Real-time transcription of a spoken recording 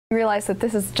We realize that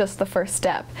this is just the first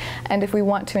step, and if we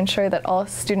want to ensure that all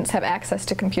students have access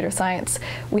to computer science,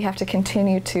 we have to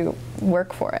continue to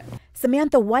work for it.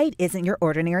 Samantha White isn't your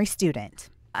ordinary student.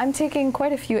 I'm taking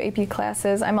quite a few AP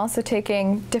classes. I'm also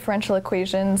taking differential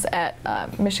equations at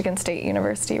Michigan State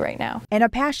University right now. And a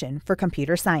passion for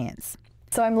computer science.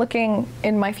 So I'm looking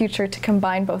in my future to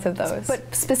combine both of those.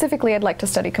 But specifically, I'd like to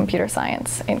study computer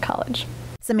science in college.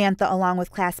 Samantha, along with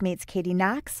classmates Katie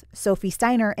Knox, Sophie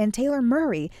Steiner, and Taylor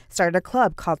Murray, started a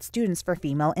club called Students for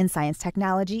Female in Science,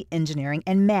 Technology, Engineering,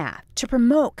 and Math to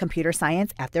promote computer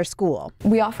science at their school.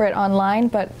 We offer it online,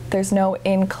 but there's no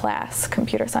in-class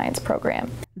computer science program.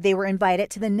 They were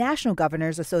invited to the National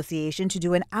Governors Association to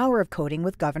do an hour of coding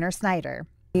with Governor Snyder.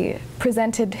 We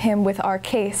presented him with our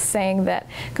case, saying that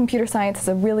computer science is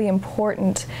a really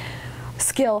important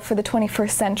skill for the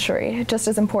 21st century, just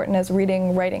as important as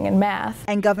reading, writing, and math.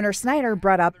 And Governor Snyder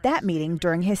brought up that meeting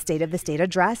during his State of the State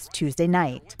address Tuesday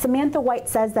night. Samantha White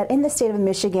says that in the state of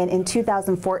Michigan in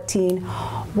 2014,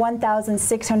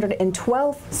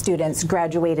 1,612 students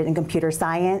graduated in computer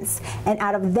science, and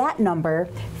out of that number,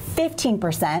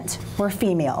 15% were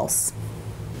females.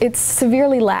 It's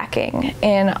severely lacking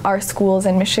in our schools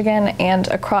in Michigan and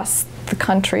across the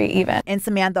country even. And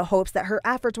Samantha hopes that her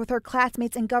efforts with her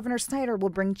classmates and Governor Snyder will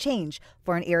bring change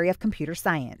for an area of computer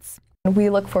science. We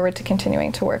look forward to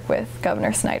continuing to work with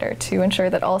Governor Snyder to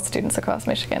ensure that all students across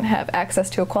Michigan have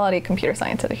access to a quality computer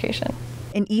science education.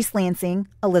 In East Lansing,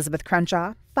 Elizabeth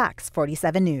Crenshaw, Fox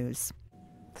 47 News.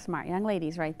 Smart young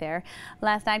ladies right there.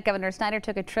 Last night, Governor Snyder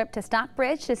took a trip to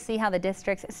Stockbridge to see how the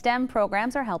district's STEM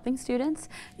programs are helping students.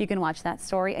 You can watch that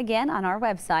story again on our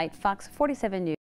website, Fox 47 News.